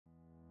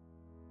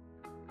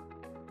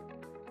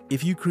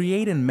If you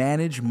create and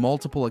manage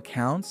multiple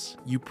accounts,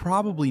 you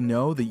probably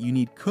know that you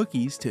need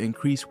cookies to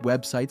increase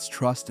websites'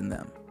 trust in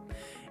them.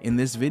 In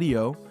this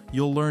video,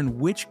 you'll learn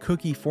which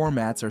cookie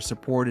formats are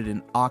supported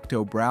in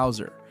Octo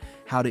browser,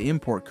 how to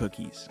import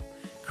cookies,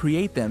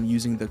 create them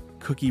using the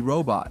cookie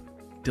robot,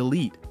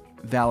 delete,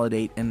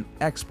 validate, and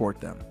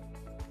export them.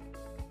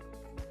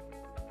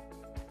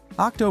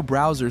 Octo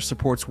browser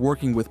supports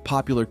working with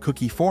popular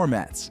cookie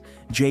formats,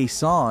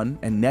 JSON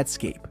and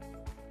Netscape.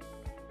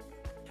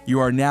 You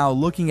are now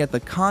looking at the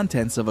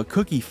contents of a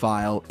cookie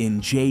file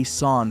in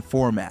JSON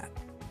format.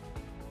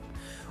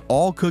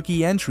 All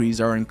cookie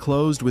entries are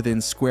enclosed within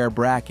square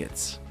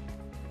brackets.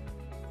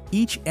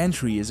 Each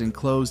entry is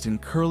enclosed in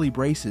curly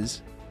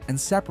braces and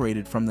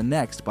separated from the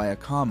next by a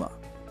comma.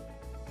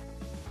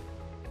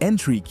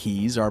 Entry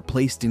keys are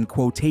placed in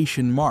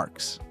quotation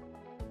marks.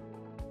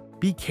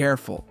 Be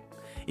careful.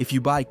 If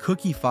you buy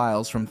cookie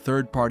files from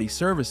third-party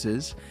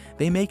services,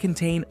 they may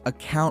contain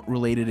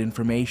account-related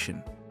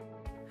information.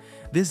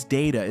 This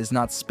data is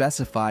not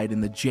specified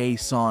in the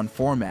JSON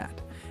format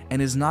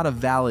and is not a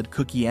valid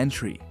cookie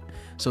entry,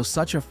 so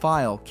such a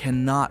file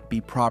cannot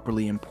be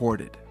properly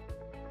imported.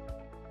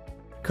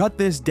 Cut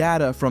this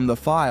data from the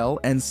file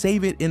and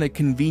save it in a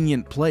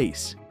convenient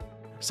place,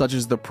 such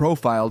as the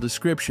profile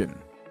description.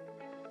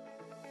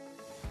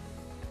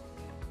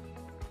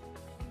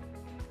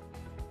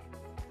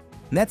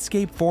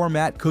 Netscape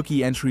format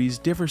cookie entries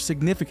differ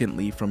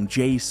significantly from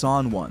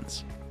JSON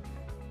ones.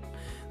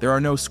 There are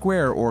no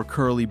square or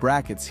curly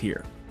brackets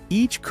here.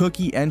 Each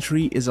cookie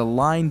entry is a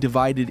line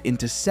divided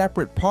into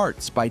separate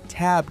parts by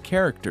tab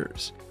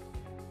characters.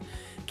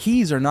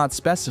 Keys are not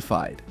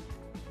specified.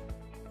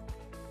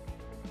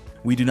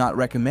 We do not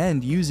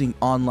recommend using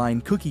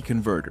online cookie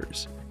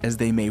converters, as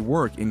they may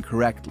work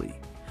incorrectly.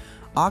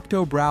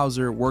 Octo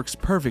browser works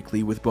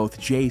perfectly with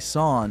both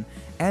JSON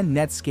and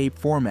Netscape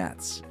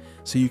formats,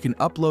 so you can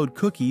upload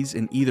cookies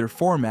in either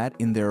format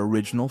in their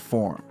original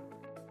form.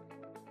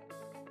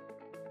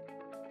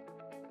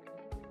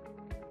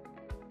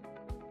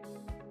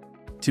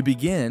 To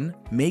begin,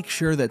 make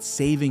sure that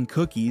saving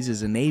cookies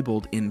is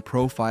enabled in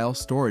profile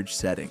storage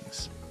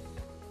settings.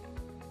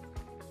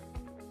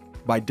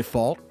 By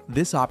default,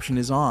 this option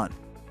is on.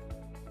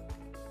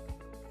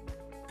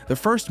 The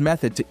first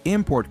method to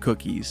import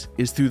cookies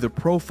is through the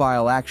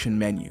Profile Action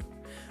menu.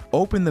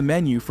 Open the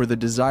menu for the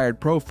desired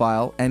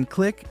profile and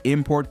click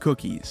Import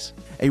Cookies.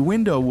 A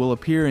window will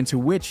appear into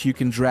which you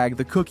can drag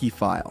the cookie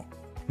file.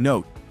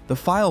 Note, the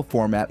file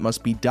format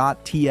must be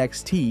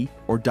 .txt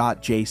or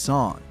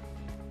 .json.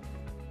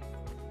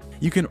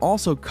 You can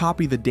also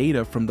copy the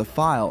data from the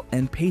file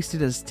and paste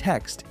it as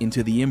text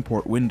into the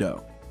import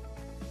window.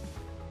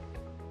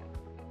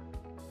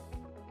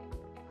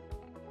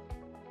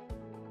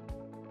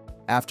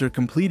 After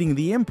completing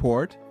the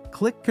import,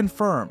 click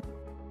Confirm.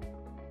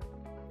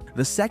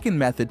 The second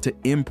method to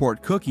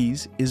import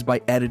cookies is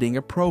by editing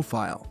a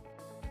profile.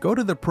 Go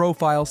to the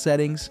Profile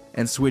settings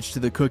and switch to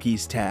the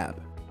Cookies tab.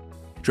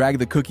 Drag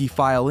the cookie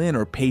file in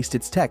or paste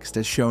its text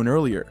as shown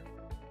earlier.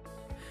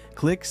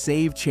 Click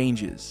Save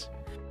Changes.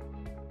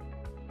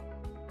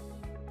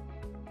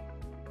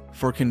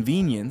 For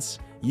convenience,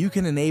 you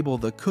can enable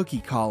the cookie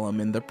column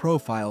in the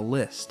profile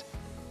list.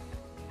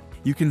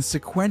 You can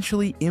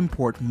sequentially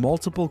import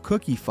multiple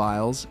cookie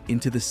files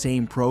into the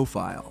same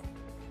profile.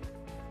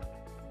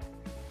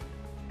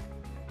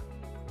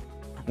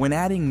 When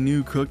adding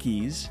new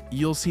cookies,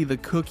 you'll see the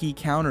cookie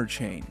counter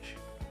change.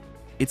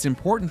 It's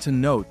important to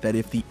note that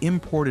if the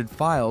imported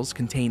files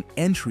contain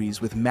entries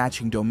with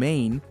matching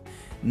domain,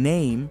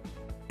 name,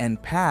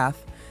 and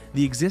path,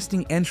 the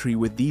existing entry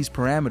with these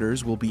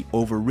parameters will be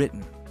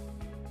overwritten.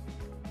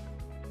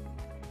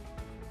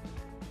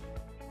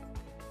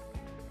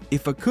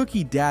 If a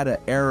cookie data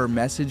error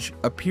message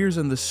appears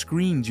on the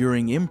screen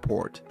during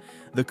import,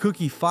 the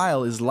cookie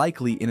file is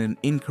likely in an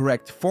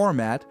incorrect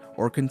format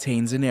or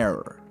contains an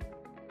error.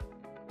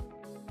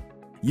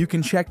 You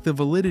can check the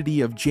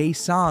validity of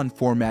JSON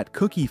format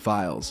cookie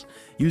files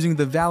using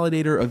the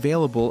validator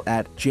available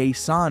at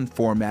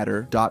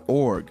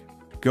jsonformatter.org.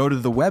 Go to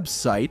the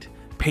website,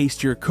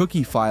 paste your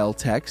cookie file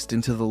text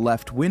into the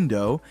left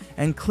window,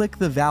 and click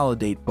the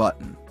Validate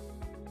button.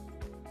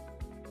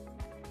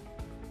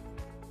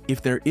 If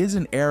there is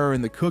an error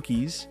in the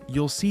cookies,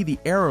 you'll see the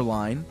error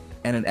line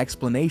and an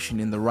explanation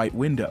in the right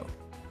window.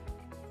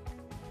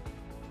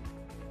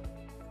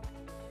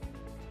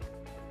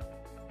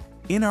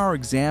 In our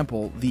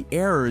example, the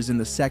error is in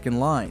the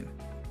second line.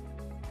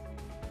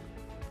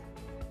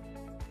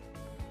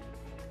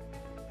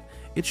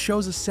 It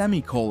shows a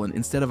semicolon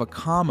instead of a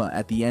comma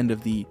at the end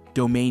of the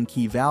domain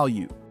key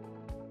value.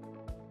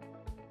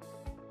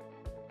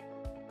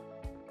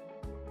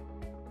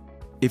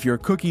 If your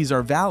cookies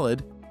are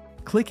valid,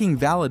 clicking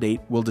Validate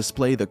will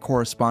display the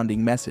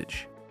corresponding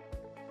message.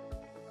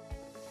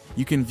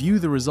 You can view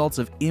the results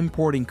of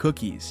importing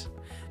cookies.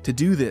 To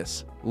do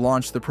this,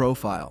 launch the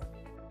profile.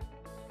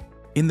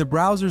 In the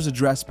browser's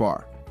address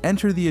bar,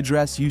 enter the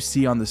address you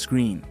see on the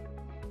screen.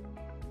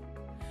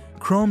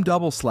 Chrome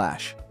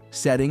 //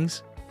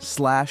 settings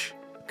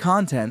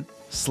 /content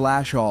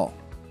 /all.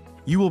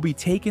 You will be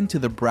taken to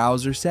the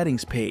browser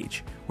settings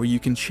page where you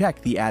can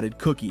check the added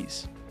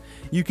cookies.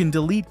 You can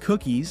delete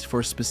cookies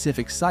for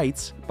specific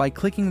sites by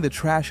clicking the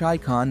trash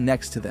icon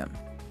next to them.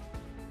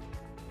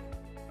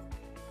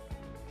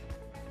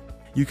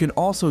 You can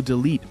also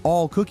delete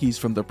all cookies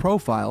from the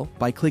profile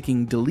by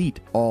clicking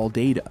Delete All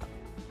Data.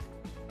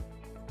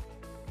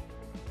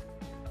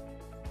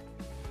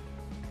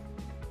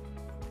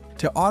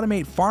 To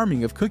automate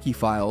farming of cookie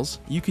files,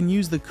 you can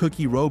use the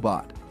cookie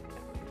robot.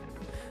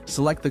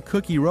 Select the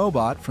cookie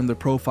robot from the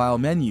profile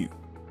menu.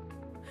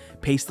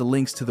 Paste the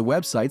links to the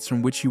websites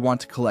from which you want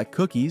to collect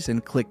cookies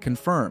and click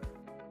Confirm.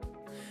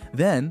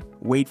 Then,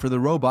 wait for the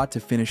robot to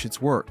finish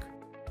its work.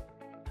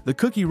 The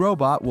cookie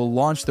robot will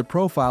launch the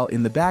profile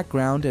in the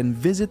background and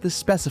visit the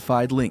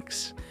specified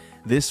links.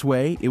 This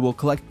way, it will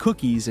collect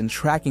cookies and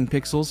tracking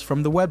pixels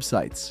from the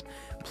websites.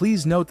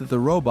 Please note that the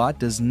robot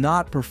does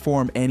not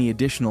perform any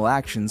additional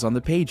actions on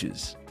the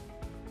pages.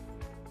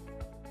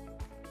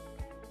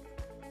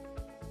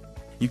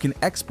 You can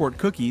export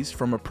cookies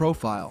from a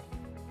profile.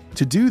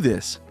 To do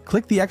this,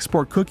 click the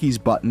Export Cookies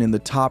button in the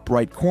top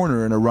right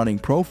corner in a running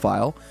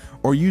profile,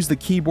 or use the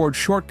keyboard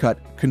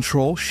shortcut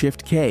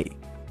Ctrl-Shift-K.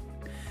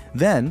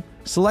 Then,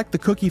 select the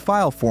cookie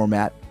file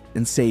format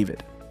and save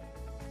it.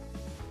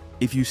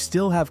 If you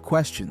still have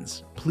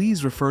questions,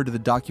 please refer to the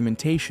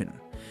documentation.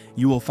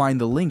 You will find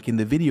the link in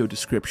the video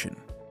description.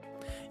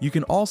 You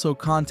can also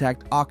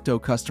contact Octo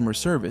customer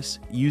service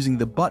using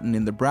the button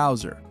in the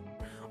browser,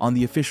 on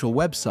the official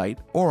website,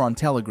 or on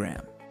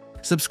Telegram.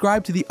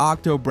 Subscribe to the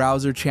Octo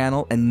browser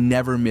channel and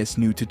never miss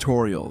new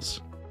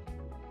tutorials.